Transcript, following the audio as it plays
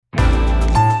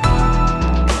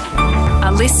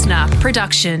listener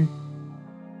production.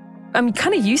 I'm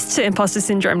kind of used to imposter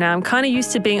syndrome now. I'm kind of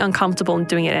used to being uncomfortable and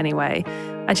doing it anyway.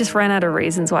 I just ran out of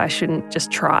reasons why I shouldn't just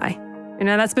try. You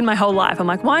know, that's been my whole life. I'm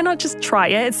like, why not just try?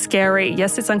 Yeah, it's scary.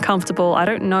 Yes, it's uncomfortable. I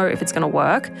don't know if it's going to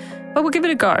work, but we'll give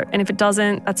it a go. And if it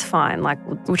doesn't, that's fine. Like,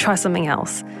 we'll try something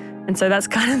else. And so that's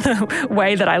kind of the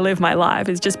way that I live my life,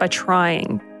 is just by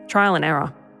trying, trial and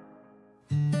error.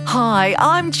 Hi,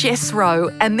 I'm Jess Rowe,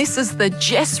 and this is the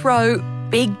Jess Rowe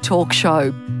Big Talk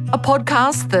Show, a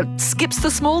podcast that skips the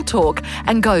small talk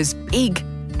and goes big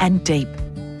and deep.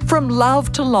 From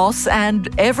love to loss and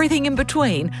everything in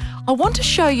between, I want to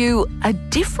show you a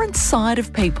different side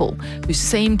of people who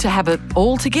seem to have it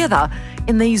all together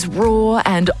in these raw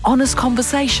and honest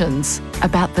conversations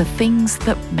about the things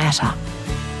that matter.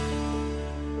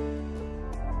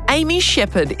 Amy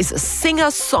Sheppard is a singer,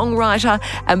 songwriter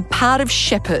and part of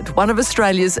Sheppard, one of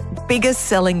Australia's biggest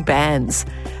selling bands.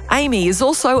 Amy is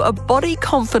also a body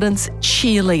confidence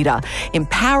cheerleader,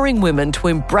 empowering women to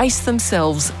embrace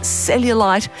themselves,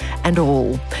 cellulite and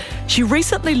all. She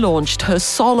recently launched her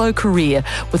solo career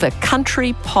with a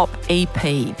country pop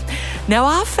EP. Now,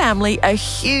 our family are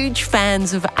huge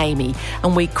fans of Amy,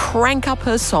 and we crank up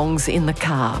her songs in the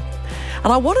car.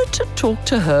 And I wanted to talk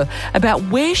to her about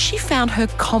where she found her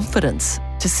confidence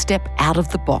to step out of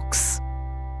the box.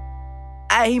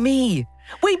 Amy,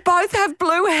 we both have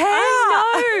blue hair.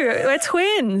 I know, we're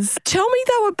twins. Tell me,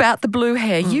 though, about the blue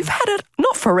hair. You've had it,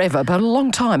 not forever, but a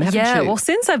long time, haven't you? Yeah, well,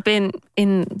 since I've been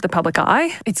in the public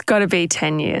eye, it's got to be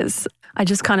 10 years. I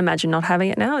just can't imagine not having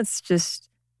it now. It's just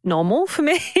normal for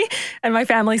me. And my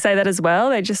family say that as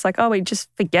well. They're just like, oh, we just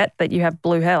forget that you have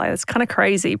blue hair. Like, it's kind of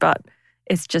crazy, but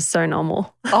it's just so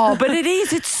normal. Oh, but it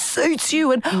is. It suits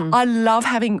you. And I love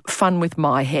having fun with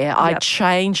my hair. I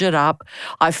change it up.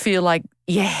 I feel like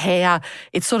your hair,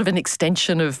 it's sort of an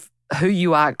extension of who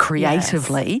you are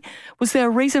creatively. Yes. Was there a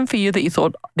reason for you that you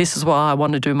thought, this is why I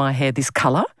want to do my hair this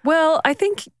colour? Well, I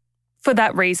think for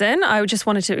that reason, I just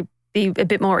wanted to be a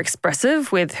bit more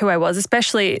expressive with who I was,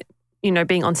 especially, you know,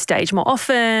 being on stage more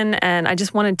often. And I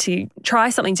just wanted to try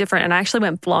something different. And I actually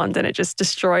went blonde and it just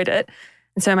destroyed it.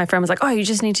 And so my friend was like, oh, you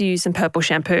just need to use some purple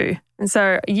shampoo. And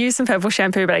so I used some purple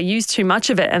shampoo, but I used too much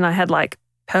of it and I had like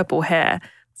purple hair.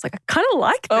 It's like, I kind of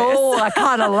like this. Oh, I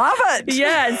kind of love it.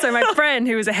 Yeah. And so my friend,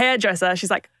 who was a hairdresser,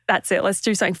 she's like, that's it. Let's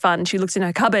do something fun. She looked in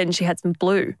her cupboard and she had some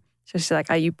blue. So she's like,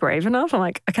 are you brave enough? I'm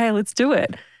like, okay, let's do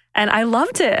it. And I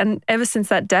loved it. And ever since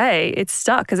that day, it's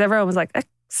stuck because everyone was like, that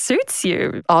suits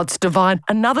you. Oh, it's divine.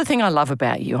 Another thing I love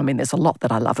about you, I mean, there's a lot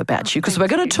that I love about you because we're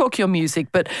going to talk your music,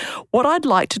 but what I'd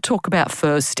like to talk about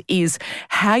first is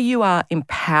how you are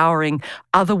empowering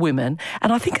other women,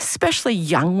 and I think especially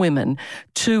young women,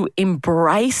 to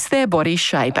embrace their body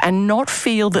shape and not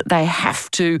feel that they have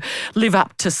to live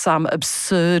up to some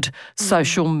absurd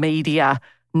social media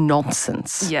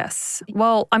nonsense. Yes.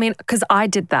 Well, I mean, because I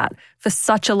did that for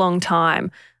such a long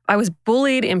time. I was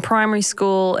bullied in primary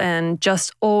school and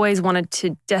just always wanted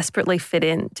to desperately fit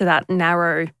into that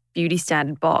narrow beauty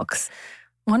standard box.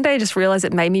 One day I just realized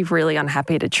it made me really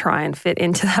unhappy to try and fit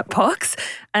into that box.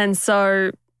 And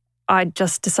so I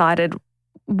just decided,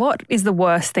 what is the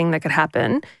worst thing that could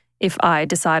happen if I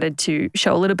decided to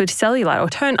show a little bit of cellulite or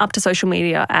turn up to social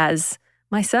media as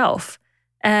myself?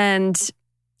 And,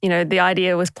 you know, the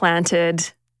idea was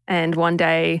planted, and one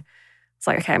day it's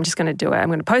like, okay, I'm just going to do it. I'm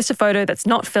going to post a photo that's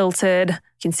not filtered.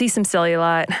 You can see some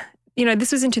cellulite. You know,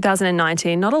 this was in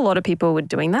 2019. Not a lot of people were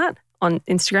doing that on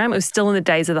Instagram. It was still in the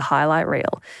days of the highlight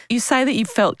reel. You say that you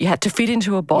felt you had to fit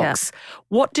into a box. Yeah.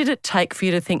 What did it take for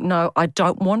you to think, no, I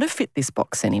don't want to fit this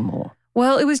box anymore?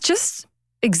 Well, it was just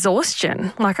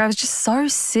exhaustion. Like, I was just so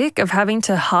sick of having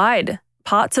to hide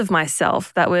parts of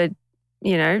myself that were,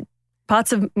 you know,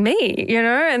 parts of me, you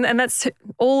know, and that's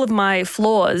all of my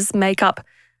flaws make up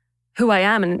who I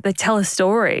am, and they tell a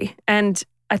story. And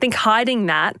I think hiding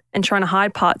that and trying to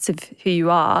hide parts of who you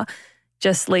are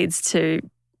just leads to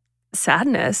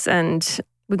sadness and, I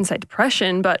wouldn't say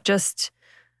depression, but just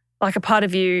like a part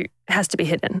of you has to be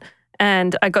hidden.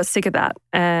 And I got sick of that.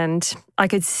 And I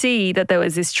could see that there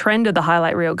was this trend of the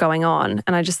highlight reel going on.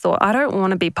 And I just thought, I don't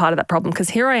want to be part of that problem, because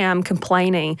here I am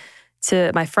complaining to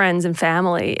my friends and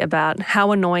family about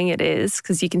how annoying it is,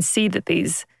 because you can see that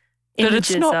these But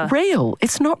it's not real.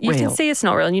 It's not real. You can see it's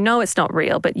not real and you know it's not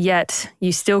real, but yet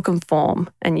you still conform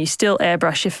and you still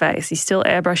airbrush your face, you still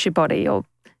airbrush your body or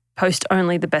post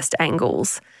only the best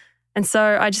angles. And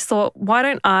so I just thought, why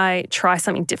don't I try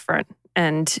something different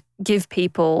and give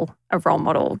people a role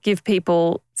model, give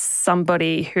people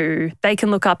somebody who they can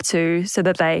look up to so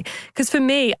that because for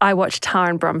me, I watched Tara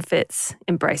and Brumfit's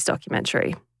Embrace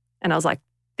documentary and I was like,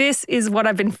 this is what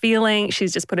I've been feeling.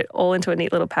 She's just put it all into a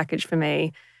neat little package for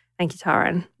me. Thank you,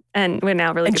 Taryn. And we're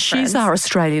now really good friends. And she's our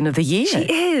Australian of the Year.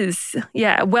 She is.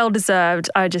 Yeah, well-deserved.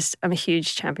 I'm a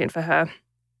huge champion for her.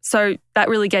 So that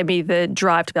really gave me the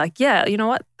drive to be like, yeah, you know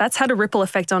what? That's had a ripple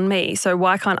effect on me. So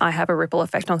why can't I have a ripple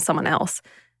effect on someone else?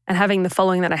 And having the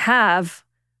following that I have,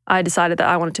 I decided that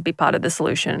I wanted to be part of the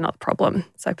solution, not the problem.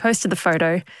 So I posted the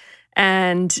photo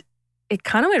and it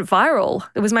kind of went viral.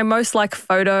 It was my most liked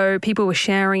photo. People were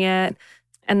sharing it.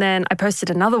 And then I posted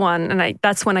another one and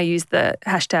that's when I used the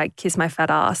hashtag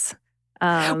 #KissMyFatAss.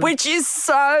 Which is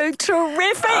so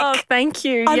terrific. Oh, thank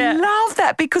you. I love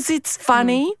that because it's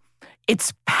funny,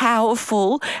 it's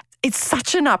powerful, it's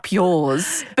such an up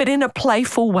yours, but in a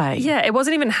playful way. Yeah, it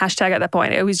wasn't even a hashtag at that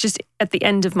point. It was just at the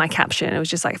end of my caption. It was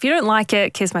just like, if you don't like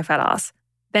it, kiss my fat ass.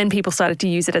 Then people started to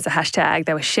use it as a hashtag.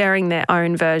 They were sharing their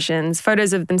own versions,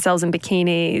 photos of themselves in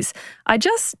bikinis. I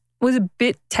just was a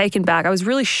bit taken back. I was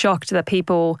really shocked that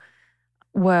people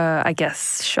were, I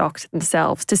guess, shocked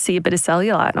themselves to see a bit of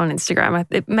cellulite on Instagram.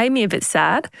 It made me a bit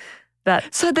sad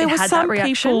that So there were some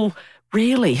people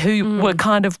really who were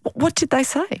kind of, what did they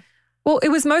say? Well, it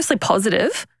was mostly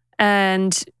positive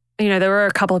and, there were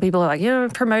a couple of people who were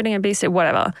like, promoting obesity,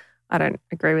 whatever. I don't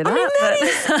agree with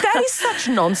that. That is such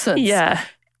nonsense. Yeah.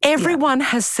 Everyone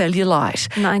has cellulite.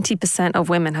 90% of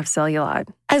women have cellulite.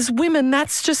 As women,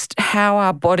 that's just how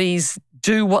our bodies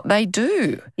do what they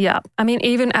do. Yeah. I mean,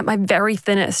 even at my very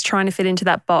thinnest, trying to fit into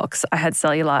that box, I had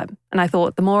cellulite. And I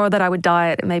thought the more that I would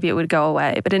diet, maybe it would go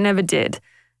away, but it never did.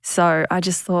 So I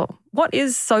just thought, what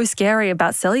is so scary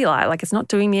about cellulite? Like, it's not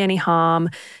doing me any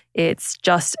harm. It's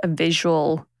just a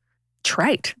visual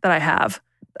trait that I have.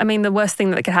 I mean, the worst thing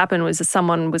that could happen was that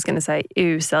someone was going to say,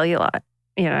 ew, cellulite,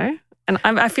 And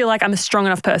I feel like I'm a strong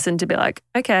enough person to be like,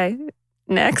 okay,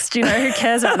 next, who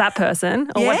cares about that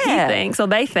person or what he thinks or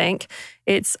they think.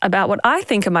 It's about what I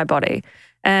think of my body.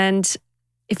 And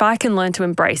if I can learn to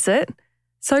embrace it,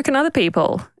 so can other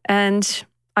people. And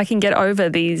I can get over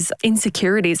these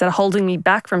insecurities that are holding me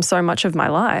back from so much of my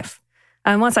life.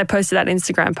 And once I posted that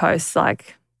Instagram post,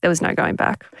 there was no going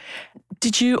back.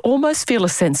 Did you almost feel a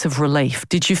sense of relief?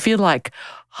 Did you feel like,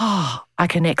 I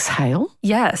can exhale?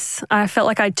 Yes. I felt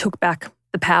like I took back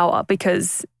the power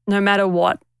because no matter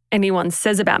what anyone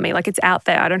says about me, it's out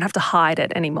there. I don't have to hide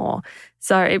it anymore.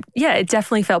 So, it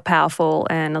definitely felt powerful.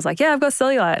 And I was like, yeah, I've got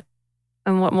cellulite.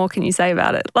 And what more can you say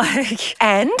about it?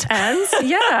 And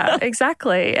yeah,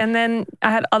 exactly. And then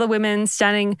I had other women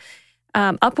standing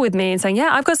up with me and saying, yeah,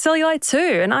 I've got cellulite too.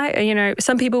 And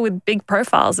some people with big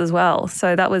profiles as well.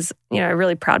 So that was, a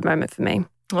really proud moment for me.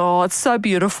 Oh, it's so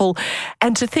beautiful.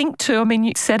 And to think too,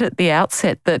 you said at the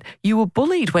outset that you were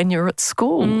bullied when you were at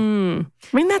school.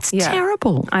 That's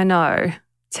terrible. I know.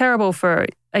 Terrible for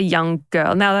a young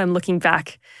girl. Now that I'm looking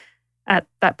back at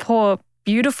that poor,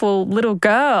 beautiful little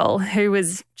girl who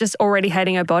was just already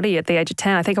hating her body at the age of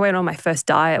 10. I think I went on my first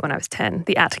diet when I was 10,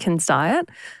 the Atkins diet.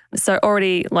 So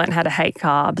already learned how to hate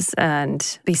carbs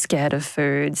and be scared of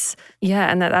foods. Yeah,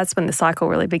 and that's when the cycle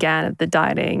really began of the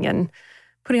dieting and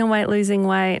putting on weight, losing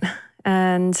weight.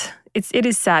 And it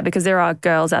is sad because there are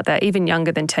girls out there, even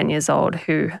younger than 10 years old,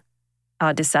 who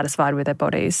are dissatisfied with their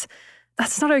bodies.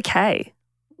 That's not okay.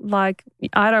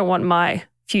 I don't want my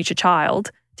future child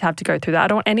to have to go through that. I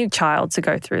don't want any child to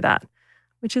go through that,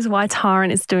 which is why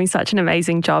Taryn is doing such an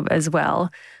amazing job as well.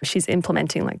 She's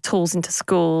implementing tools into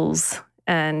schools.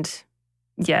 And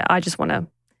I just want to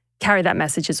carry that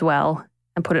message as well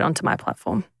and put it onto my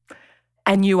platform.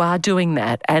 And you are doing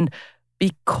that. And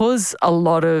because a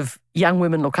lot of young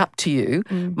women look up to you,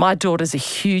 my daughters are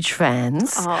huge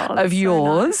fans of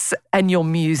yours and your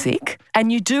music.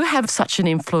 And you do have such an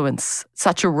influence,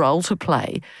 such a role to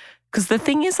play. Because the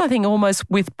thing is, I think almost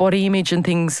with body image and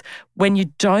things, when you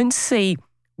don't see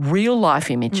real life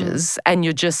images and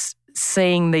you're just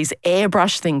seeing these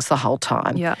airbrush things the whole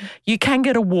time, you can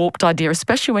get a warped idea,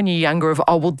 especially when you're younger,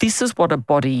 of, this is what a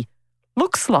body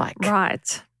looks like.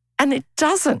 Right. And it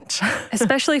doesn't.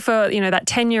 Especially for, that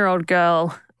 10-year-old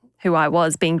girl who I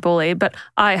was being bullied, but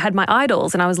I had my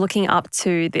idols and I was looking up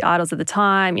to the idols of the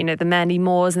time, the Mandy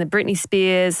Moores and the Britney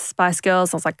Spears, Spice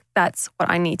Girls. I was like, that's what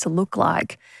I need to look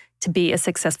like to be a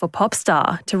successful pop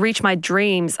star. To reach my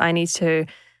dreams, I need to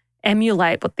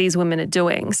emulate what these women are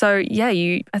doing. So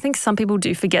I think some people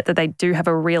do forget that they do have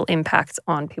a real impact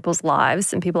on people's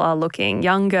lives and people are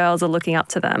young girls are looking up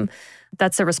to them.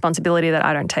 That's a responsibility that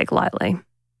I don't take lightly.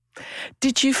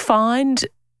 Did you find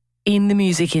in the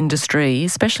music industry,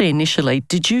 especially initially,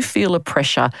 did you feel a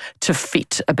pressure to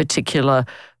fit a particular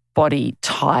body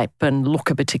type and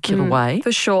look a particular way?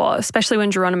 For sure, especially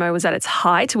when Geronimo was at its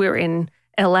height. We were in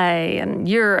LA and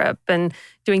Europe and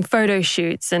doing photo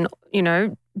shoots and,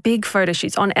 big photo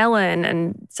shoots on Ellen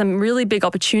and some really big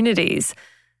opportunities.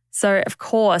 So, of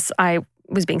course, I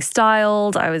was being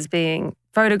styled, I was being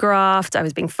photographed, I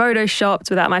was being photoshopped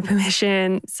without my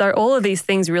permission. So all of these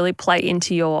things really play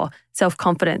into your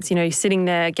self-confidence. You're sitting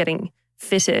there getting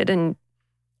fitted and,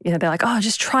 they're like, oh,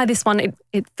 just try this one.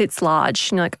 It fits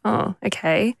large. And you're like, oh,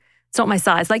 okay. It's not my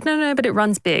size. Like, no, but it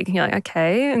runs big. And you're like,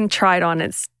 okay. And try it on.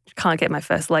 Can't get my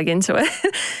first leg into it.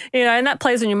 And that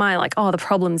plays on your mind like, oh, the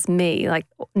problem's me. Like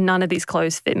none of these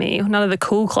clothes fit me. None of the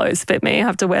cool clothes fit me. I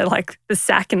have to wear like the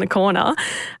sack in the corner.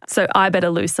 So I better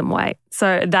lose some weight.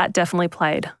 So that definitely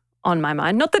played on my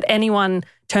mind. Not that anyone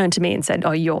turned to me and said,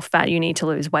 oh, you're fat, you need to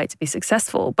lose weight to be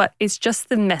successful. But it's just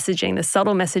the messaging, the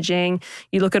subtle messaging.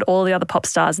 You look at all the other pop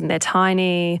stars and they're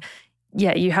tiny.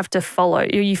 Yeah, you have to follow.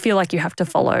 You feel like you have to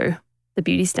follow the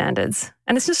beauty standards.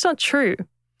 And it's just not true.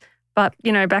 But,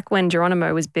 back when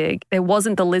Geronimo was big, there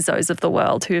wasn't the Lizzos of the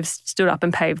world who have stood up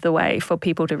and paved the way for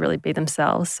people to really be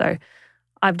themselves. So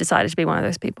I've decided to be one of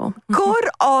those people. Good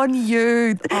on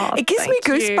you. Oh, it gives me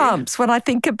goosebumps when I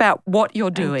think about what you're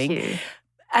doing. Thank you.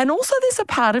 And also there's a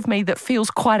part of me that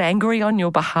feels quite angry on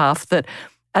your behalf that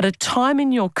at a time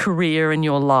in your career and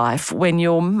your life when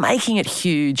you're making it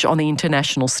huge on the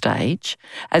international stage,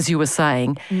 as you were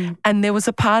saying, and there was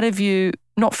a part of you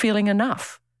not feeling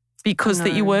enough. Because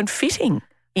that you weren't fitting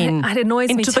in. It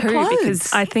annoys me too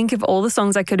because I think of all the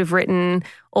songs I could have written,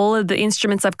 all of the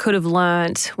instruments I could have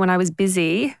learnt when I was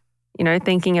busy,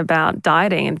 thinking about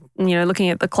dieting and, looking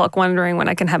at the clock, wondering when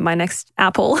I can have my next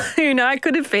apple. I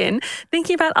could have been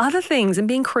thinking about other things and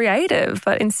being creative.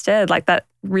 But instead, that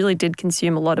really did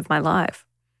consume a lot of my life.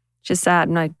 It's just sad.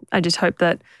 And I just hope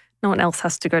that no one else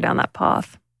has to go down that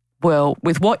path. Well,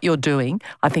 with what you're doing,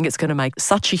 I think it's going to make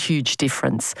such a huge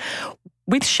difference.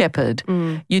 With Sheppard,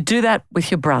 you do that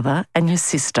with your brother and your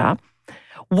sister.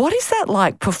 What is that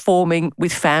like performing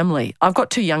with family? I've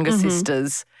got two younger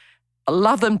sisters. I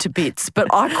love them to bits, but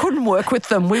I couldn't work with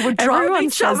them. We would drive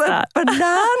each other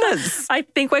bananas. I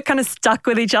think we're kind of stuck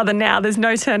with each other now. There's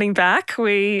no turning back.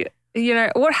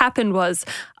 What happened was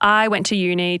I went to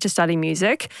uni to study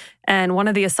music, and one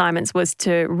of the assignments was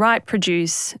to write,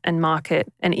 produce, and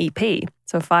market an EP,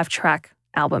 so a 5-track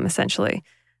album essentially.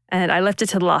 And I left it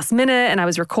to the last minute and I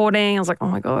was recording. I was like, oh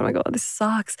my God, this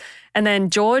sucks. And then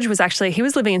George was he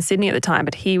was living in Sydney at the time,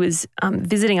 but he was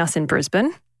visiting us in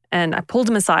Brisbane. And I pulled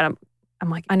him aside. I'm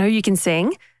like, I know you can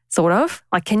sing, sort of.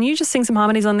 Like, can you just sing some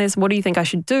harmonies on this? What do you think I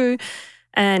should do?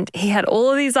 And he had all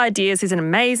of these ideas. He's an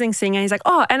amazing singer. He's like,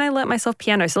 oh, and I learnt myself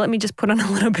piano, so let me just put on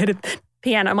a little bit of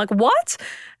piano. I'm like, what?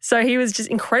 So he was just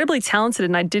incredibly talented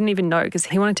and I didn't even know because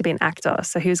he wanted to be an actor.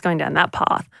 So he was going down that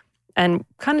path. And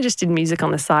kind of just did music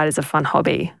on the side as a fun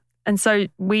hobby. And so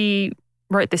we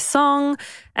wrote this song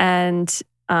and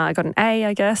I got an A,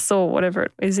 I guess, or whatever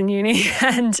it is in uni.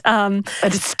 And a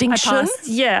distinction?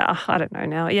 I don't know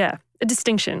now. Yeah, a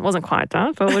distinction. Wasn't quite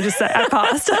that, but we'll just say I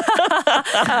passed.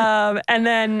 And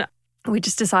then we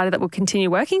just decided that we'll continue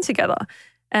working together.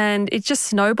 And it just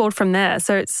snowballed from there.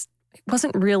 So it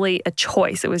wasn't really a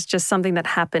choice. It was just something that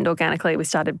happened organically. We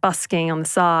started busking on the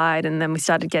side and then we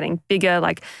started getting bigger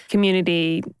like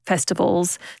community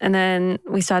festivals and then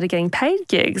we started getting paid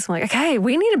gigs. I'm like, okay,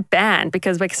 we need a band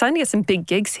because we're starting to get some big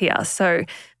gigs here. So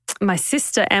my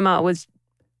sister Emma was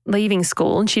leaving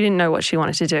school and she didn't know what she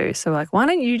wanted to do. So we're like, why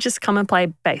don't you just come and play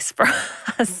bass for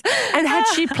us? And had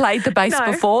she played the bass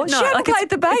before? No, she hadn't played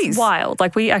the bass. It's wild.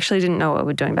 Like we actually didn't know what we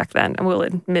were doing back then. And we'll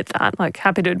admit that, like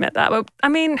happy to admit that. But I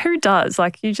mean, who does?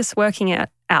 Like you're just working it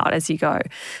out as you go.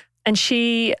 And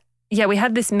we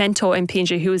had this mentor in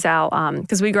PNG who was our,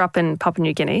 because we grew up in Papua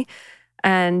New Guinea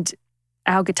and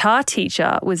our guitar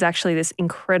teacher was actually this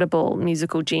incredible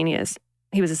musical genius.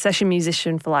 He was a session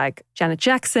musician for like Janet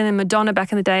Jackson and Madonna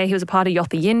back in the day. He was a part of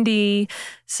Yothu Yindi.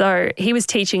 So he was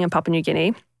teaching in Papua New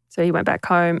Guinea. So he went back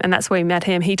home and that's where we met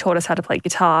him. He taught us how to play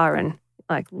guitar and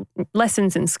like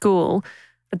lessons in school.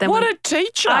 But then what a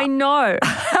teacher. I know.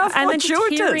 And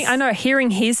then hearing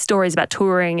his stories about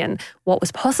touring and what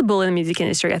was possible in the music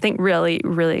industry, I think really,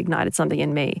 really ignited something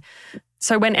in me.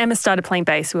 So when Emma started playing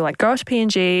bass, we were like, go to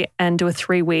PNG and do a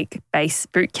 3-week bass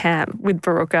boot camp with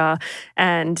Baruka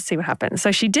and see what happens.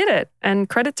 So she did it. And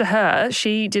credit to her,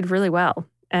 she did really well.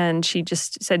 And she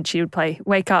just said she would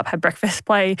wake up, have breakfast,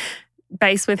 play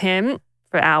bass with him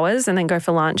for hours and then go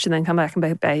for lunch and then come back and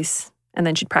play bass. And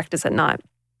then she'd practice at night.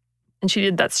 And she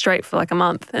did that straight for like a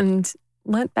month and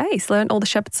learnt all the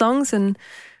Sheppard songs and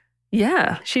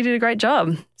yeah, she did a great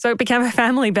job. So it became a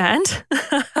family band.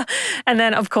 And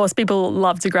then, of course, people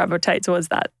love to gravitate towards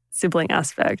that sibling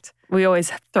aspect. We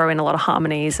always throw in a lot of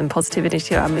harmonies and positivity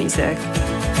to our music.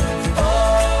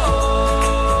 Oh,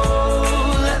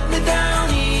 let me down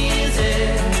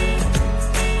easy.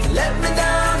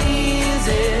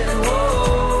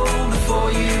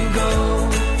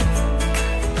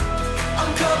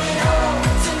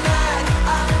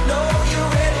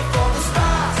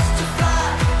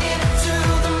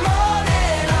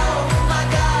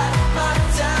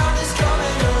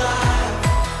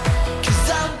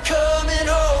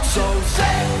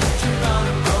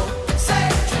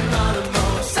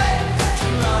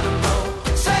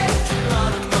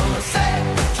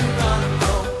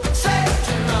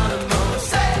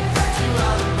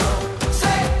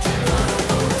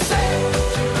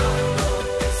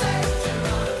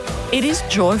 It is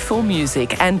joyful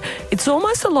music, and it's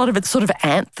almost a lot of it's sort of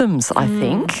anthems, I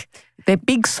think. They're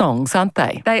big songs, aren't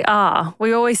they? They are.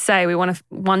 We always say we want to,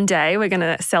 one day we're going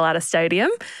to sell out a stadium.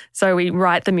 So we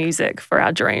write the music for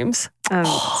our dreams.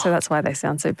 So that's why they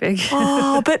sound so big.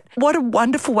 But what a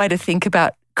wonderful way to think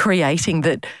about creating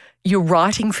that you're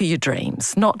writing for your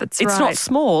dreams. It's not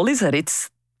small, is it? It's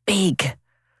big.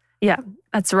 Yeah,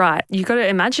 that's right. You got to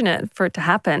imagine it for it to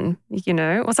happen. You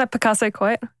know, what's that Picasso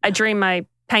quote? I dream my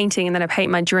painting and then I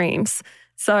paint my dreams.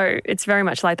 So it's very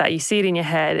much like that. You see it in your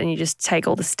head and you just take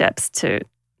all the steps to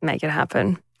make it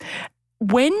happen.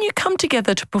 When you come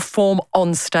together to perform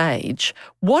on stage,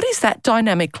 what is that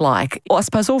dynamic like? Well, I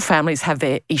suppose all families have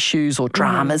their issues or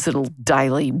dramas, little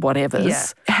daily whatevers.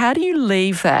 Yeah. How do you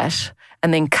leave that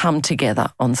and then come together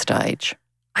on stage?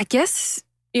 I guess,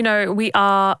 you know, we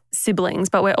are siblings,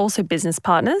 but we're also business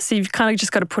partners. So you've kind of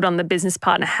just got to put on the business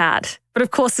partner hat. But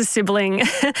of course, the sibling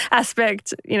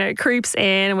aspect, you know, creeps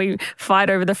in and we fight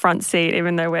over the front seat,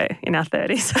 even though we're in our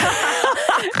 30s.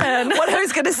 And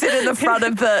who's going to sit in the front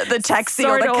of the taxi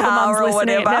or the car or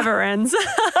whatever? It never ends.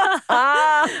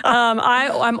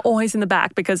 I'm always in the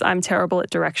back because I'm terrible at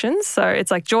directions. So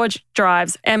it's like George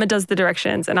drives, Emma does the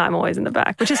directions, and I'm always in the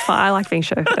back, which is fine. I like being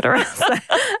chauffeured around, so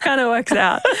kind of works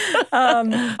out.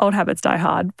 Old habits die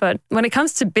hard. But when it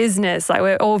comes to business, like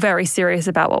we're all very serious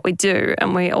about what we do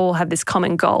and we all have this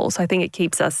common goal. So I think it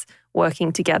keeps us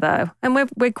working together. And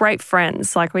we're great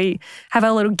friends. Like we have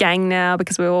our little gang now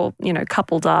because we're all, you know,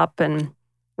 coupled up and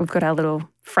we've got our little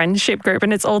friendship group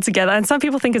and it's all together. And some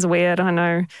people think it's weird, I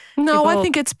know. No, I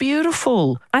think it's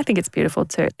beautiful. I think it's beautiful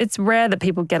too. It's rare that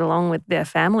people get along with their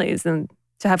families, and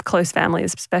to have close family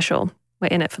is special. We're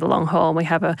in it for the long haul and we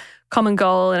have a common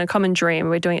goal and a common dream.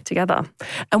 We're doing it together.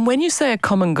 And when you say a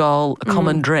common goal, a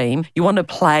common dream, you want to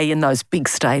play in those big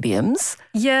stadiums.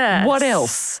 Yeah. What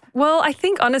else? Well, I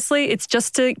think honestly, it's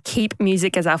just to keep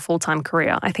music as our full-time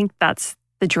career. I think that's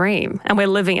the dream and we're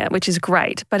living it, which is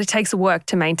great, but it takes work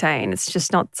to maintain. It's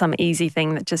just not some easy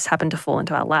thing that just happened to fall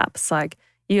into our laps. Like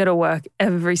you got to work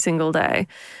every single day.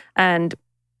 And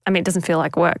I mean, it doesn't feel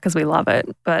like work because we love it,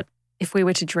 but if we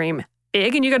were to dream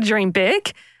big, and you got to dream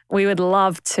big, we would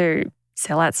love to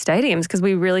sell out stadiums because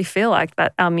we really feel like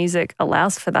that our music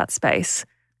allows for that space.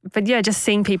 But yeah, just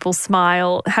seeing people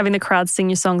smile, having the crowd sing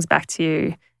your songs back to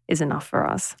you is enough for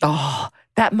us. Oh,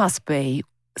 that must be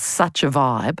such a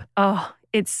vibe. Oh,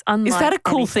 it's unlike Is that a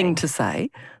cool anything. thing to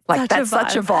say? Like that's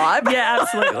such a vibe? Yeah,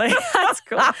 absolutely. That's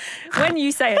cool. When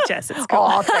you say it, Jess, it's cool.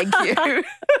 Oh, thank you.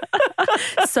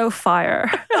 So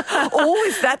fire. Oh,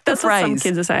 is that the That's phrase? what some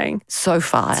kids are saying. So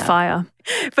fire. It's fire.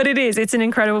 But it is. It's an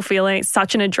incredible feeling. It's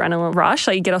such an adrenaline rush.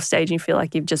 Like you get off stage and you feel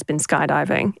like you've just been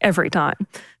skydiving every time.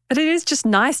 But it is just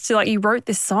nice to, like, you wrote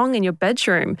this song in your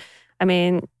bedroom. I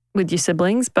mean, with your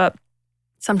siblings, but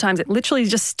sometimes it literally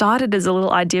just started as a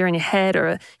little idea in your head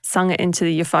or sung it into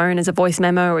your phone as a voice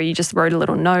memo or you just wrote a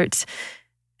little note.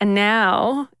 And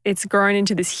now it's grown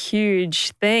into this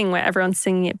huge thing where everyone's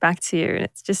singing it back to you. And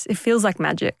it's just, it feels like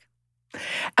magic.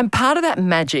 And part of that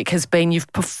magic has been you've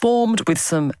performed with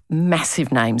some massive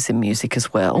names in music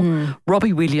as well.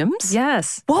 Robbie Williams.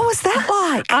 Yes. What was that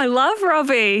like? I love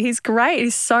Robbie. He's great.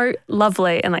 He's so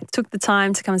lovely and like took the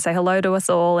time to come and say hello to us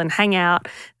all and hang out.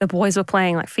 The boys were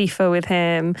playing like FIFA with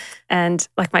him and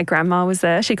like my grandma was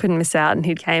there. She couldn't miss out and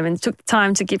he came and took the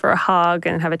time to give her a hug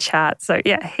and have a chat. So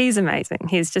yeah, he's amazing.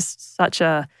 He's just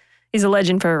he's a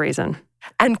legend for a reason.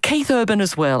 And Keith Urban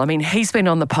as well. I mean, he's been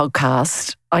on the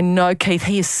podcast. I know Keith,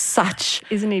 he is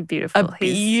Isn't he beautiful?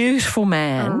 He's beautiful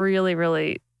man. A really,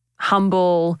 really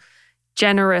humble,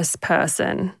 generous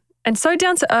person and so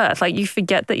down to earth. Like you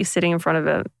forget that you're sitting in front of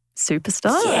a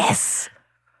superstar. Yes.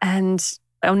 And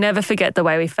I'll never forget the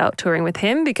way we felt touring with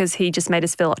him because he just made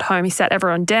us feel at home. He sat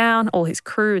everyone down, all his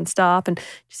crew and staff, and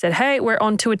he said, hey, we're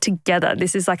on tour together.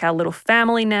 This is like our little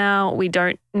family now.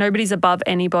 Nobody's above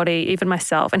anybody, even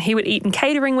myself. And he would eat in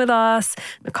catering with us.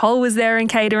 Nicole was there in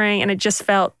catering, and it just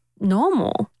felt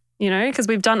normal, you know, because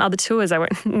we've done other tours. I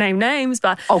won't name names,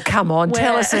 but... Oh, come on,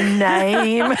 tell us a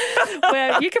name.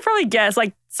 Where you could probably guess,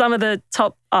 like some of the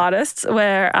top artists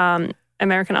were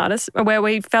American artists, where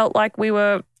we felt like we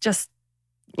were just,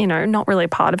 you know, not really a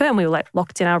part of it. And we were like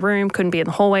locked in our room, couldn't be in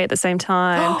the hallway at the same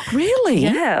time. Oh, really?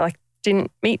 Yeah, like didn't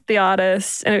meet the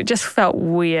artists and it just felt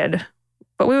weird.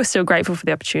 But we were still grateful for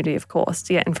the opportunity, of course,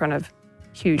 to get in front of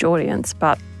a huge audience.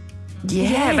 But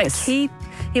yeah, but he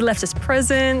left us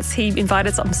presents. He invited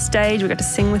us on stage. We got to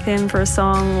sing with him for a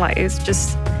song. Like it was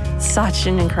just such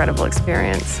an incredible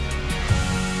experience.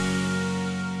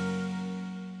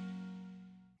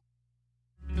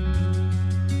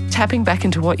 Tapping back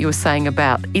into what you were saying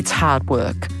about it's hard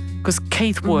work. Because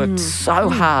Keith worked so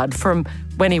hard from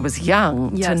when he was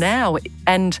young to now.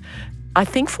 And I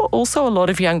think for also a lot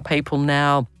of young people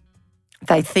now,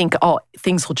 they think, oh,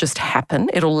 things will just happen.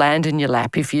 It'll land in your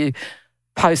lap if you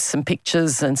post some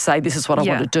pictures and say, this is what I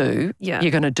want to do. Yeah.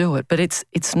 You're going to do it. But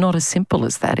it's not as simple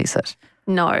as that, is it?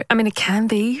 No. I mean, it can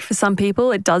be for some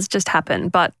people. It does just happen.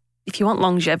 But if you want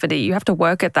longevity, you have to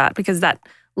work at that because that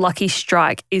lucky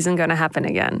strike isn't going to happen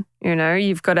again. You know,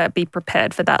 you've got to be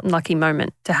prepared for that lucky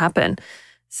moment to happen.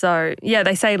 So, yeah,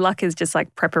 they say luck is just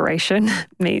like preparation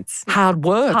meets hard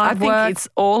work. I think it's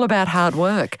all about hard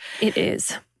work. It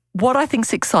is. What I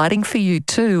think's exciting for you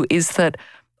too is that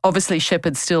obviously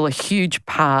Sheppard's still a huge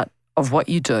part of what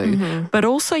you do, but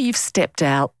also you've stepped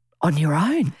out on your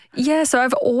own. Yeah, so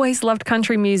I've always loved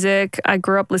country music. I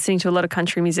grew up listening to a lot of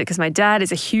country music because my dad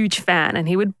is a huge fan and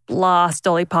he would blast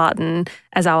Dolly Parton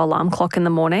as our alarm clock in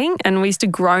the morning and we used to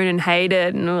groan and hate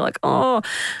it and we were like, oh.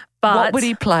 But what would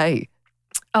he play?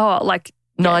 Oh, like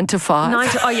 9 to 5? 9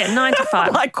 to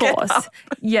 5, of course.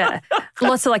 Yeah.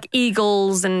 Lots of like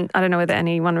Eagles and I don't know whether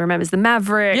anyone remembers the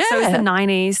Mavericks. Yeah. So it was the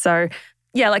 90s. So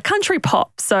yeah, like country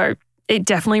pop. So it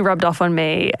definitely rubbed off on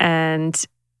me and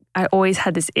I always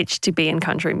had this itch to be in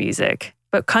country music.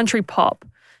 But country pop,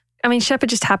 I mean, Sheppard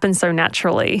just happened so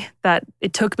naturally that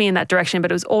it took me in that direction,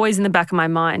 but it was always in the back of my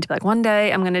mind to be like, one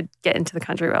day I'm going to get into the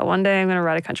country world. One day I'm going to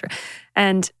write a country.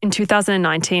 And in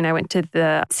 2019, I went to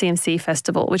the CMC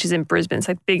Festival, which is in Brisbane. It's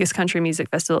like the biggest country music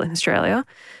festival in Australia.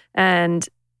 And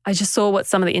I just saw what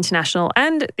some of the international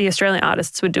and the Australian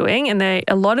artists were doing. And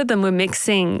a lot of them were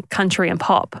mixing country and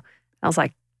pop. I was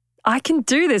like, I can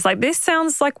do this. Like, this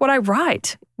sounds like what I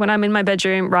write. When I'm in my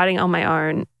bedroom writing on my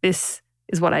own, this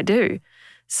is what I do.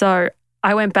 So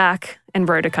I went back and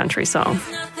wrote a country song.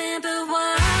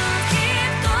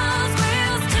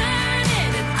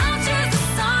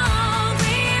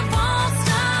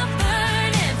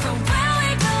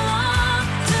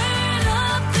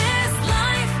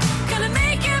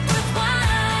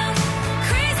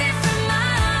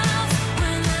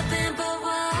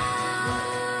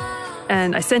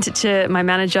 And I sent it to my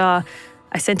manager.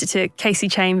 I sent it to Casey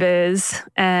Chambers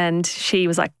and she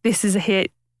was like, this is a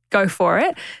hit, go for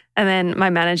it. And then my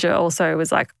manager also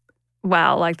was like,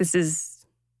 wow, like this is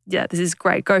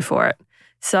great, go for it.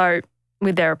 So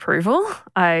with their approval,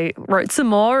 I wrote some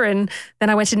more and then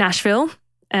I went to Nashville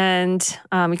and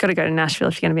you got to go to Nashville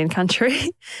if you're going to be in country.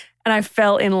 And I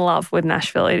fell in love with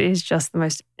Nashville. It is just the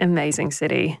most amazing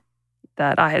city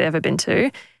that I had ever been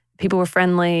to. People were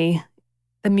friendly.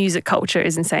 The music culture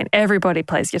is insane. Everybody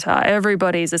plays guitar.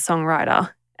 Everybody's a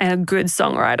songwriter and a good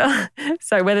songwriter.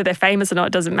 So whether they're famous or not,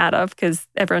 it doesn't matter because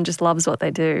everyone just loves what they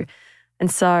do.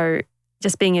 And so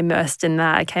just being immersed in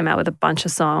that, I came out with a bunch of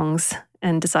songs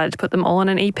and decided to put them all on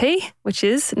an EP, which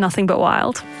is Nothing But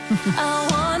Wild.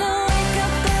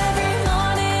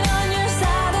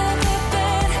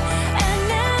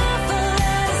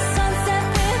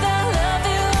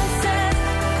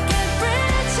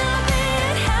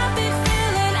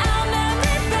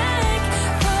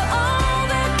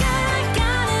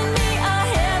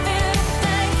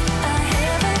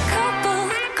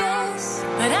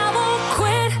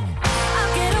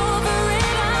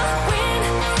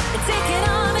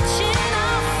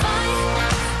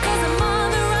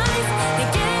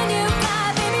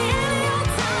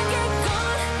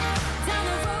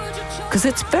 Because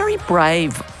it's very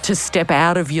brave to step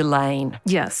out of your lane.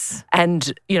 Yes.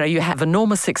 And, you know, you have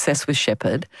enormous success with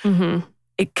Sheppard. Mm-hmm.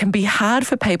 It can be hard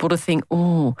for people to think,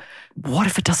 oh, what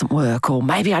if it doesn't work? Or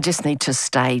maybe I just need to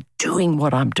stay doing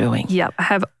what I'm doing. Yeah, I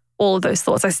have all of those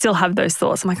thoughts. I still have those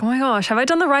thoughts. I'm like, oh my gosh, have I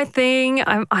done the right thing?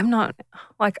 I'm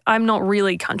not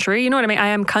really country. You know what I mean? I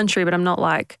am country, but I'm not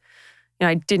like, you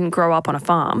know, I didn't grow up on a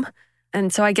farm.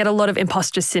 And so I get a lot of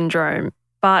imposter syndrome.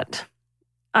 But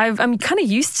I'm kind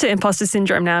of used to imposter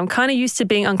syndrome now. I'm kind of used to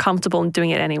being uncomfortable and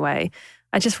doing it anyway.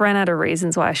 I just ran out of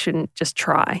reasons why I shouldn't just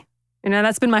try. You know,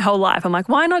 that's been my whole life. I'm like,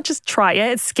 why not just try?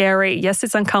 Yeah, it's scary. Yes,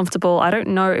 it's uncomfortable. I don't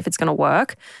know if it's going to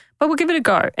work, but we'll give it a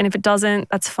go. And if it doesn't,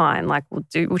 that's fine. Like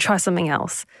we'll try something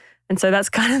else. And so that's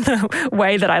kind of the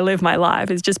way that I live my life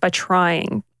is just by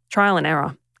trying, trial and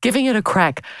error. Giving it a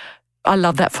crack. I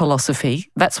love that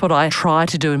philosophy. That's what I try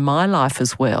to do in my life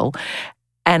as well.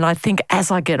 And I think as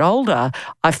I get older,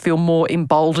 I feel more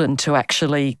emboldened to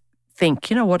actually think,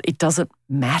 you know what, it doesn't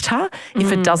matter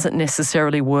if it doesn't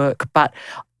necessarily work, but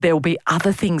there will be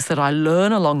other things that I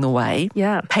learn along the way,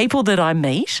 people that I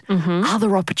meet,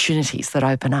 other opportunities that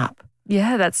open up.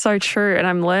 Yeah, that's so true. And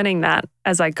I'm learning that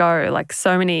as I go. Like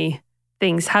so many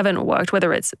things haven't worked,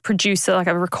 whether it's producer, like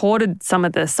I've recorded some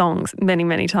of the songs many,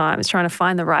 many times, trying to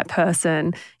find the right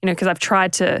person, you know, because I've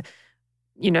tried to,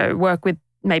 you know, work with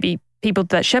maybe people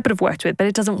that Sheppard have worked with, but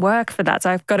it doesn't work for that.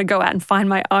 So I've got to go out and find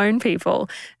my own people.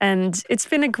 And it's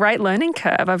been a great learning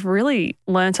curve. I've really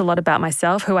learnt a lot about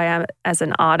myself, who I am as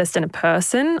an artist and a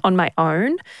person on my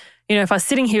own. You know, if I was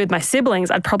sitting here with my siblings,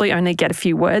 I'd probably only get a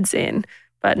few words in.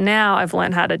 But now I've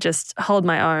learned how to just hold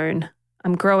my own.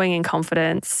 I'm growing in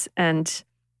confidence and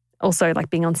also like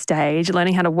being on stage,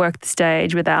 learning how to work the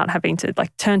stage without having to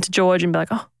like turn to George and be like,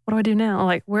 oh, what do I do now?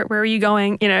 Like, where are you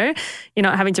going? You know, you're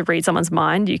not having to read someone's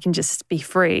mind. You can just be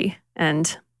free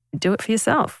and do it for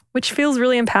yourself, which feels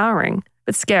really empowering,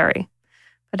 but scary.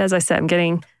 But as I said, I'm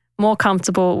getting more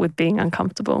comfortable with being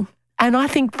uncomfortable. And I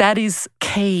think that is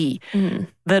key,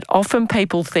 that often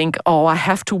people think, oh, I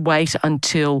have to wait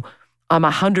until I'm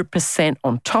 100%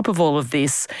 on top of all of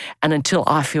this and until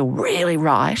I feel really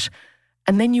right.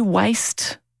 And then you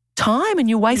waste time and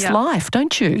you waste life,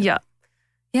 don't you? Yeah.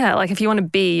 Yeah, like if you want to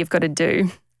be, you've got to do.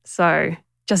 So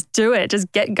just do it.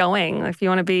 Just get going. If you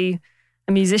want to be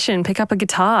a musician, pick up a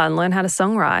guitar and learn how to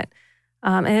songwrite.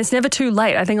 And it's never too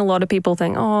late. I think a lot of people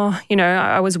think, oh, you know,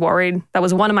 I was worried. That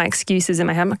was one of my excuses in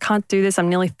my head. I can't do this. I'm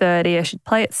nearly 30. I should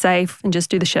play it safe and just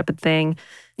do the Sheppard thing.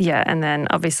 Yeah, and then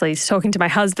obviously talking to my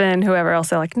husband, whoever else,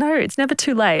 they're like, no, it's never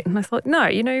too late. And I thought, no,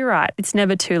 you know, you're right. It's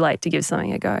never too late to give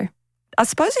something a go. I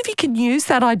suppose if you can use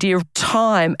that idea of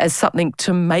time as something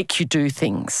to make you do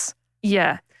things.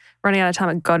 Yeah. Running out of time,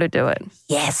 I've got to do it.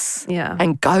 Yes. Yeah.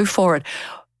 And go for it.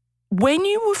 When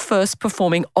you were first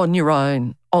performing on your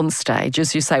own, on stage,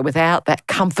 as you say, without that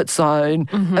comfort zone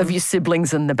of your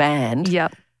siblings and the band,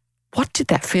 what did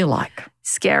that feel like?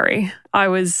 Scary. I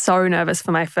was so nervous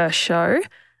for my first show.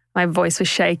 My voice was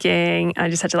shaking. I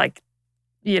just had to like,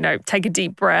 you know, take a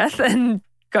deep breath and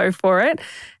go for it.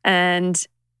 And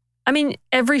I mean,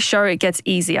 every show it gets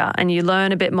easier and you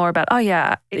learn a bit more about, oh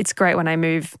yeah, it's great when I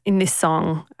move in this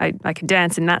song. I can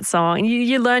dance in that song. And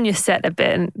you learn your set a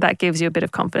bit and that gives you a bit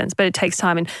of confidence, but it takes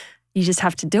time and you just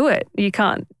have to do it. You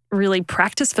can't really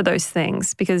practice for those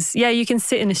things because, yeah, you can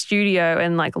sit in a studio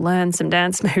and like learn some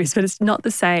dance moves, but it's not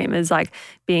the same as like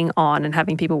being on and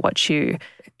having people watch you.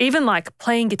 Even like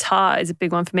playing guitar is a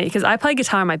big one for me because I play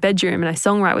guitar in my bedroom and I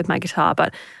songwrite with my guitar,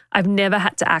 but I've never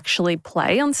had to actually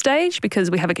play on stage because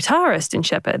we have a guitarist in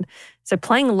Sheppard. So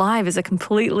playing live is a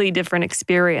completely different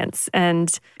experience.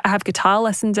 And I have guitar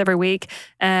lessons every week.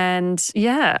 And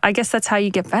yeah, I guess that's how you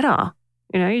get better.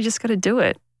 You know, you just got to do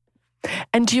it.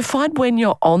 And do you find when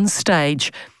you're on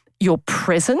stage, you're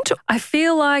present? I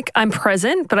feel like I'm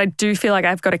present, but I do feel like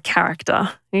I've got a character.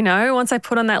 You know, once I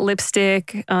put on that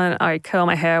lipstick and I curl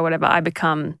my hair or whatever, I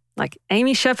become like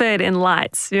Amy Sheppard in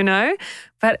Lights, you know?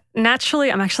 But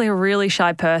naturally, I'm actually a really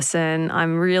shy person.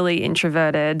 I'm really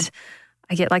introverted.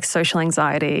 I get like social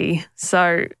anxiety.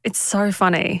 So it's so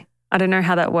funny. I don't know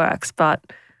how that works, but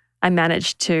I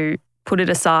managed to put it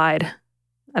aside.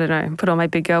 I don't know, put on my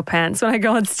big girl pants when I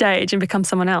go on stage and become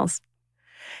someone else.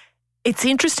 It's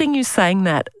interesting you saying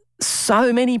that.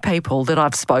 So many people that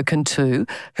I've spoken to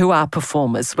who are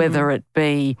performers, whether it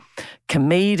be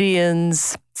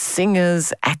comedians,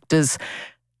 singers, actors,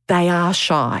 they are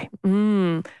shy.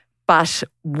 But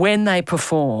when they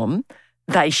perform,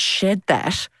 they shed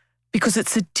that because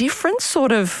it's a different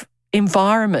sort of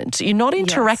environment. You're not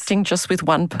interacting just with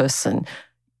one person.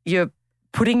 You're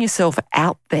putting yourself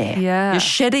out there. Yeah. You're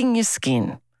shedding your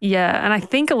skin. Yeah. And I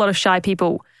think a lot of shy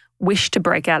people wish to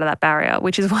break out of that barrier,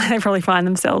 which is why they probably find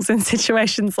themselves in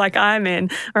situations like I'm in,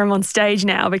 or I'm on stage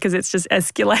now because it's just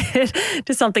escalated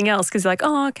to something else because like,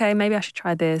 oh, okay, maybe I should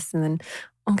try this. And then,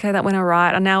 okay, that went all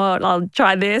right. And now I'll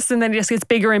try this. And then it just gets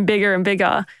bigger and bigger and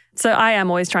bigger. So I am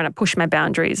always trying to push my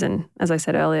boundaries. And as I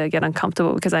said earlier, get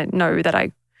uncomfortable because I know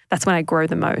that that's when I grow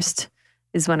the most,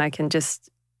 is when I can just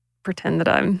pretend that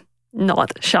I'm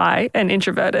not shy and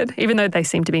introverted, even though they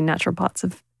seem to be natural parts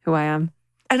of who I am.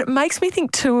 And it makes me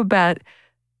think too about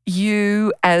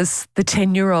you as the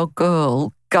 10-year-old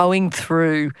girl going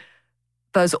through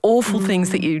those awful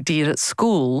things that you did at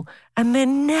school, and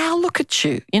then now look at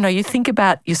you. You know, you think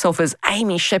about yourself as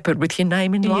Amy Sheppard with your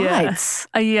name in lights.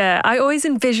 Yeah, I always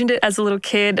envisioned it as a little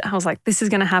kid. I was like, this is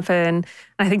going to happen. And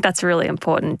I think that's really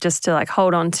important, just to like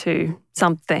hold on to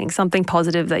something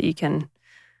positive that you can,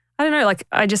 I don't know, like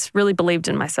I just really believed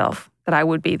in myself that I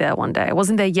would be there one day. I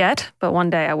wasn't there yet, but one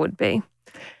day I would be.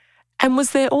 And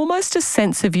was there almost a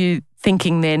sense of you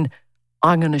thinking then,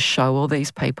 I'm going to show all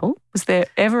these people? Was there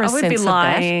ever a sense of that? I would be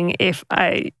lying if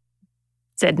I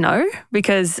said no,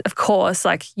 because of course,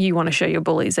 like you want to show your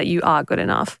bullies that you are good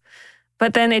enough.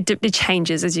 But then it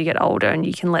changes as you get older and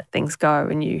you can let things go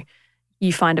and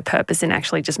you find a purpose in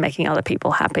actually just making other people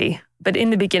happy. But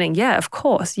in the beginning, yeah, of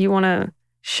course, you want to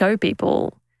show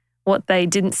people what they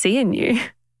didn't see in you.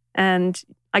 And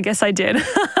I guess I did.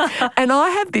 And I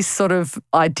have this sort of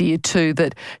idea too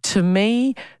that to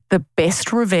me, the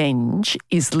best revenge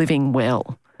is living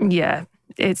well. Yeah,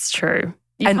 it's true.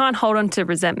 You can't hold on to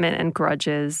resentment and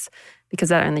grudges because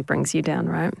that only brings you down,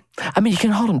 right? I mean, you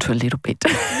can hold on to a little bit.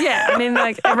 Yeah, I mean,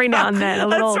 like every now and then, a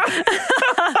little.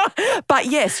 That's right. But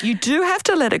yes, you do have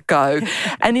to let it go.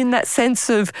 And in that sense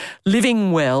of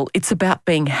living well, it's about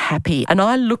being happy. And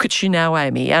I look at you now,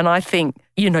 Amy, and I think,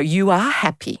 you are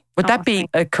happy. Would that be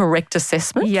a correct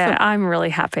assessment? Yeah, I'm really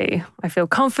happy. I feel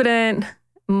confident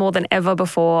more than ever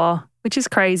before, which is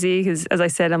crazy because, as I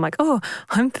said, I'm like,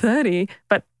 I'm 30.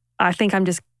 But I think I'm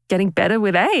just getting better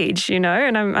with age, and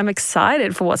I'm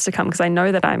excited for what's to come because I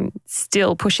know that I'm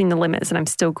still pushing the limits and I'm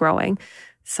still growing.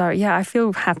 So, yeah, I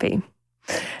feel happy.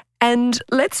 And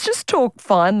let's just talk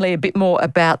finally a bit more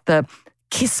about the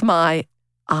kiss my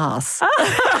ass.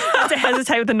 I have to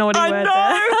hesitate with the naughty word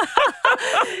there.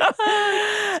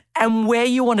 And where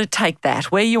you want to take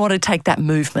that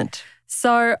movement.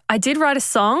 So I did write a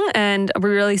song and we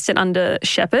released it under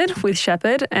with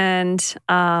Sheppard. And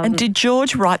did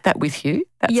George write that with you,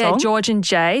 that song? Yeah, George and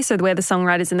Jay, so we're the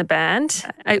songwriters in the band.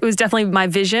 It was definitely my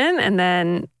vision. And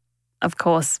then, of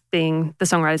course, being the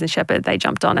songwriters in Sheppard, they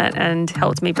jumped on it and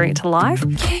helped me bring it to life.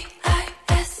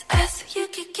 K-I-S-S, you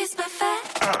can kiss my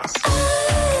fat ass.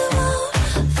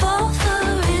 I won't fall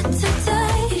for it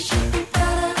today. It should be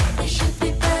better, it should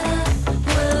be better.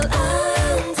 Well,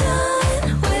 I'm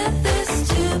done with this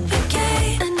stupid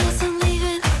game. And as I'm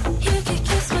leaving, you can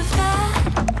kiss my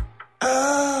fat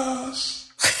ass.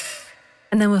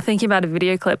 And then we're thinking about a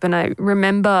video clip, and I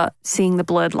remember seeing the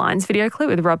Blurred Lines video clip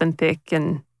with Robin Thicke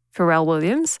and Pharrell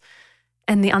Williams.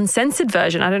 And the uncensored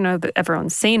version, I don't know that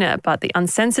everyone's seen it, but the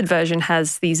uncensored version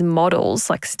has these models,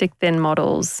 like stick-thin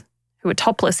models, who are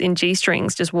topless in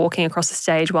G-strings, just walking across the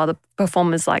stage while the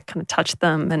performers like kind of touch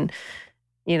them. And,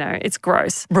 it's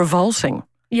gross. Revolting.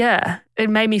 Yeah. It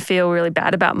made me feel really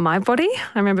bad about my body.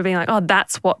 I remember being like,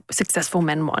 that's what successful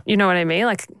men want. You know what I mean?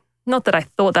 Like, not that I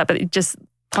thought that, but it just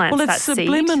plants that seed.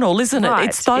 Well, it's subliminal, isn't it? Right,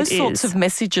 it's those sorts of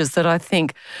messages that I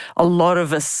think a lot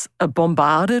of us are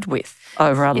bombarded with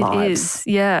over our lives. It is,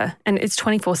 yeah. And it's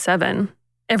 24/7.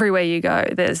 Everywhere you go,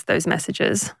 there's those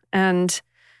messages. And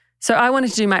so I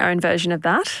wanted to do my own version of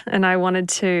that, and I wanted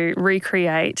to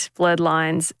recreate Blurred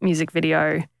Lines music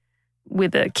video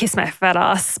with a kiss my fat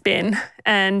ass spin.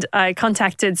 And I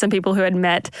contacted some people who had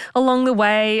met along the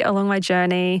way, along my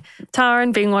journey,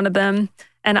 Taran being one of them.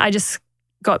 And I just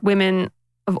got women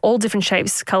of all different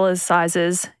shapes, colours,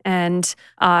 sizes, and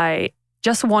I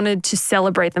just wanted to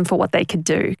celebrate them for what they could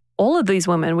do. All of these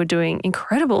women were doing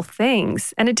incredible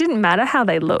things, and it didn't matter how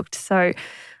they looked. So,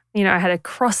 I had a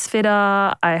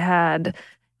CrossFitter, I had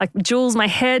like Jules, my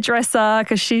hairdresser,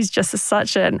 because she's just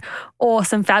such an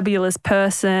awesome, fabulous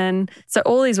person. So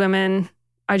all these women,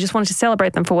 I just wanted to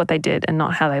celebrate them for what they did and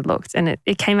not how they looked. And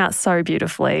it came out so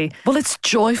beautifully. Well, it's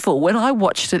joyful. When I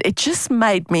watched it, it just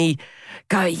made me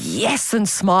go, yes, and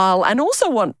smile, and also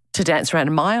want to dance around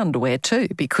in my underwear too,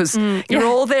 because you're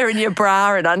all there in your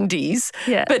bra and undies,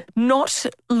 but not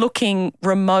looking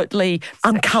remotely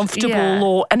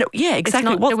uncomfortable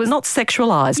exactly. It was not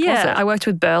sexualized, was it? I worked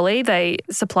with Burley. They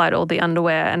supplied all the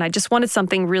underwear, and I just wanted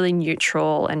something really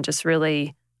neutral and just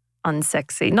really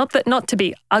unsexy. Not to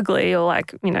be ugly or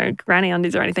like, granny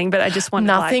undies or anything, but I just wanted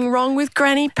nothing wrong with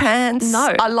granny pants.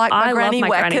 No. I like my granny love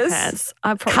my whackers. Granny pants.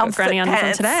 I've probably got granny undies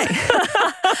on today.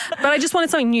 But I just wanted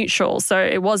something neutral. So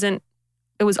it was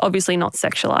obviously not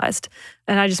sexualized.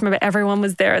 And I just remember everyone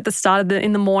was there at the start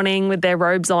in the morning with their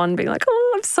robes on, being like,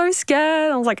 oh, I'm so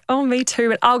scared. I was like, oh, me too,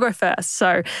 but I'll go first.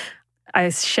 So I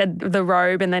shed the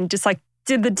robe and then just like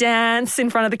did the dance in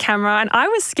front of the camera. And I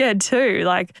was scared too.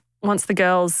 Like, once the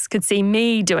girls could see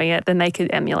me doing it, then they could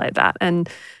emulate that. And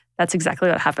that's exactly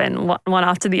what happened. One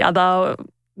after the other,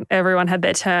 everyone had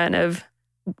their turn of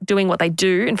doing what they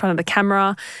do in front of the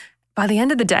camera. By the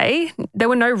end of the day, there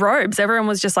were no robes. Everyone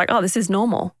was just like, oh, this is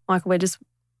normal. Like, we're just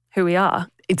who we are.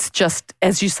 It's just,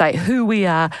 as you say, who we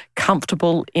are,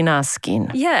 comfortable in our skin.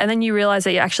 Yeah, and then you realise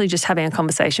that you're actually just having a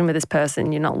conversation with this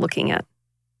person. You're not looking at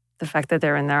the fact that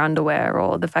they're in their underwear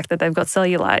or the fact that they've got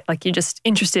cellulite. Like, you're just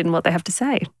interested in what they have to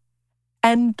say.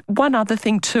 And one other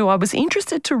thing too, I was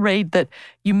interested to read that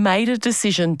you made a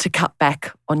decision to cut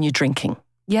back on your drinking.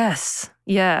 Yes,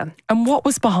 yeah. And what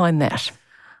was behind that?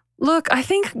 Look, I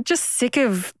think just sick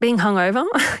of being hungover.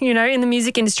 In the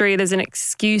music industry, there's an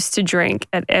excuse to drink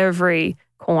at every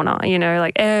corner.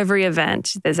 Like every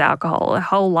event, there's alcohol. Our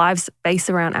whole lives based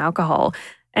around alcohol.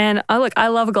 And I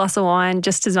love a glass of wine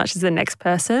just as much as the next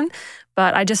person.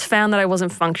 But I just found that I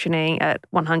wasn't functioning at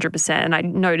 100%. And I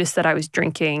noticed that I was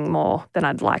drinking more than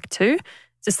I'd like to.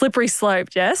 it's a slippery slope,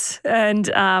 Jess. And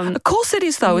of course it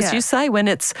is, though, as you say, when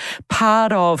it's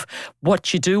part of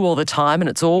what you do all the time and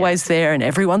it's always there and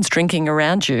everyone's drinking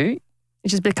around you. It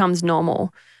just becomes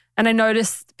normal. And I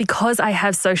noticed because I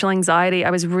have social anxiety,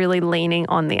 I was really leaning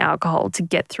on the alcohol to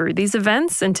get through these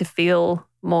events and to feel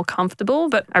more comfortable.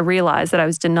 But I realized that I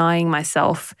was denying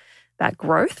myself that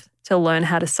growth to learn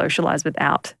how to socialize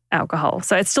without alcohol.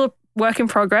 So it's still a work in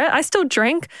progress. I still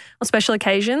drink on special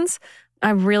occasions.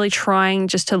 I'm really trying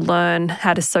just to learn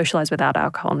how to socialize without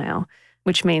alcohol now,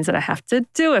 which means that I have to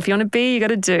do it. If you want to be, you got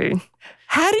to do.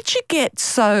 How did you get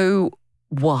so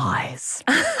wise?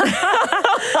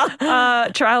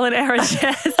 Trial and error,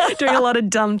 Jess. Doing a lot of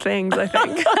dumb things, I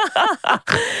think.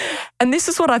 And this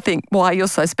is what I think why you're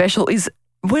so special is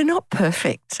we're not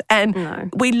perfect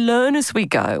and we learn as we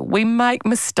go. We make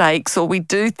mistakes or we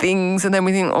do things and then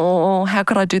we think, oh, how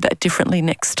could I do that differently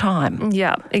next time?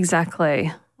 Yeah,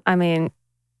 exactly. I mean,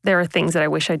 there are things that I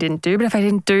wish I didn't do, but if I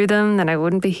didn't do them, then I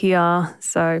wouldn't be here.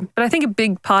 So, but I think a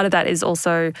big part of that is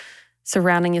also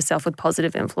surrounding yourself with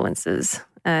positive influences.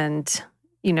 And,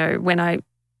 you know, when I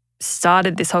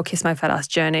started this whole Kiss My Fat Ass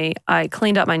journey, I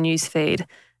cleaned up my news feed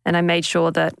and I made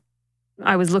sure that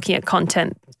I was looking at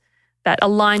content that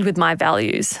aligned with my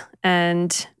values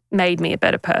and made me a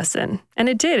better person. And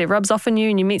it did. It rubs off on you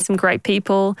and you meet some great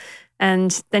people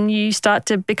and then you start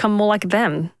to become more like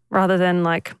them rather than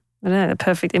like, I don't know, a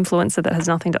perfect influencer that has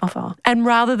nothing to offer. And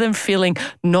rather than feeling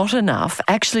not enough,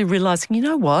 actually realising, you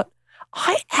know what?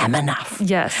 I am enough.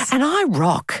 Yes. And I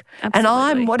rock. Absolutely. And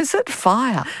I'm, what is it?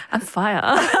 Fire. I'm fire.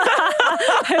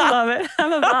 I love it.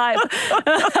 I'm a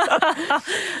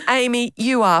vibe. Amy,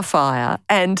 you are fire.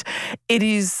 And it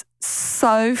is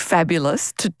so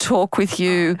fabulous to talk with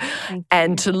you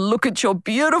and to look at your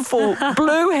beautiful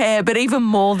blue hair, but even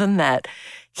more than that,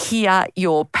 hear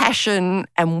your passion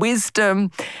and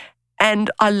wisdom.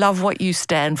 And I love what you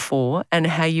stand for and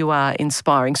how you are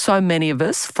inspiring so many of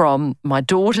us, from my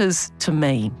daughters to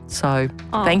me. So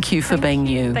thank you for being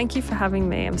you. Thank you for having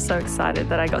me. I'm so excited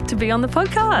that I got to be on the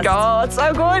podcast. God,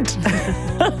 so good.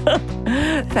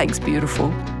 Thanks,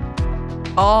 beautiful.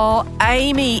 Oh,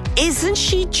 Amy, isn't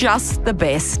she just the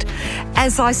best?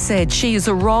 As I said, she is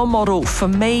a role model for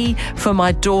me, for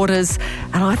my daughters,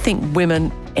 and I think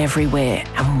women everywhere.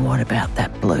 And what about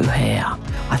that blue hair?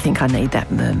 I think I need that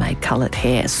mermaid coloured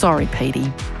hair. Sorry,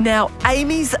 Petey. Now,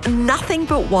 Amy's Nothing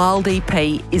But Wild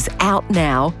EP is out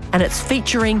now and it's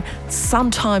featuring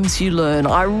Sometimes You Learn.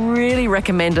 I really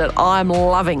recommend it. I'm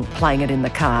loving playing it in the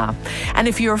car. And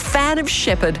if you're a fan of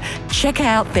Sheppard, check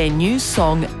out their new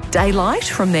song, Daylight,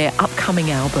 from their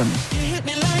upcoming album.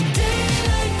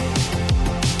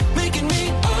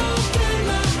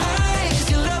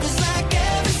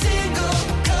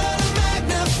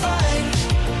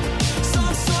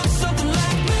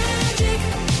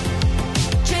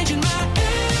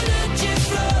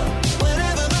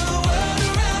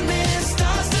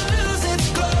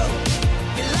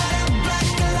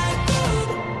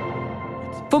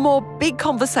 For more big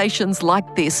conversations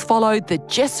like this, follow the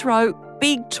Jess Rowe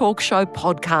Big Talk Show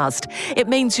podcast. It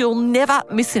means you'll never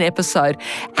miss an episode.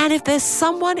 And if there's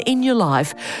someone in your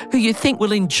life who you think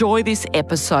will enjoy this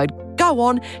episode, go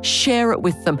on, share it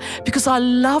with them, because I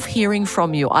love hearing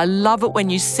from you. I love it when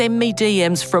you send me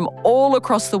DMs from all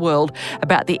across the world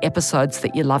about the episodes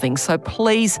that you're loving. So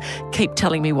please keep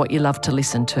telling me what you love to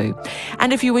listen to.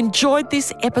 And if you enjoyed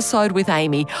this episode with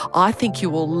Amy, I think you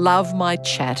will love my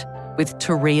chat with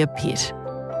Turia Pitt.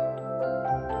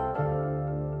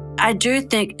 I do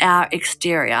think our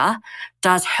exterior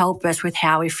does help us with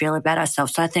how we feel about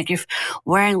ourselves. So I think if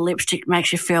wearing lipstick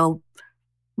makes you feel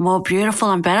more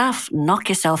beautiful and better, knock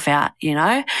yourself out, you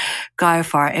know, go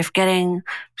for it. If getting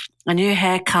a new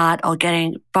haircut or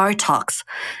getting Botox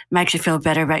makes you feel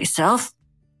better about yourself,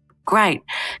 great.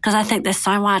 Because I think there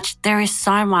is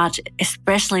so much,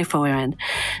 especially for women,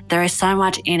 there is so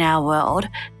much in our world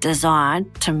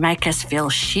designed to make us feel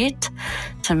shit,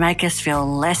 to make us feel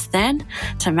less than,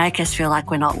 to make us feel like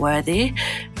we're not worthy.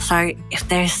 So if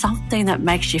there's something that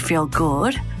makes you feel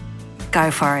good,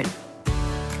 go for it.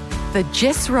 The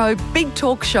Jess Rowe Big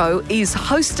Talk Show is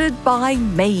hosted by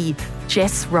me,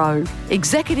 Jess Rowe.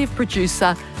 Executive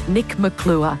producer, Nick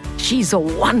McClure. She's a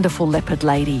wonderful leopard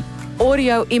lady.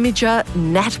 Audio imager,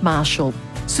 Nat Marshall.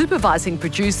 Supervising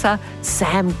producer,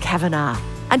 Sam Kavanagh.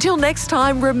 Until next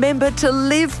time, remember to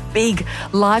live big.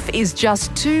 Life is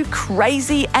just too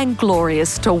crazy and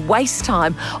glorious to waste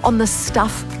time on the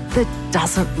stuff that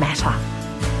doesn't matter.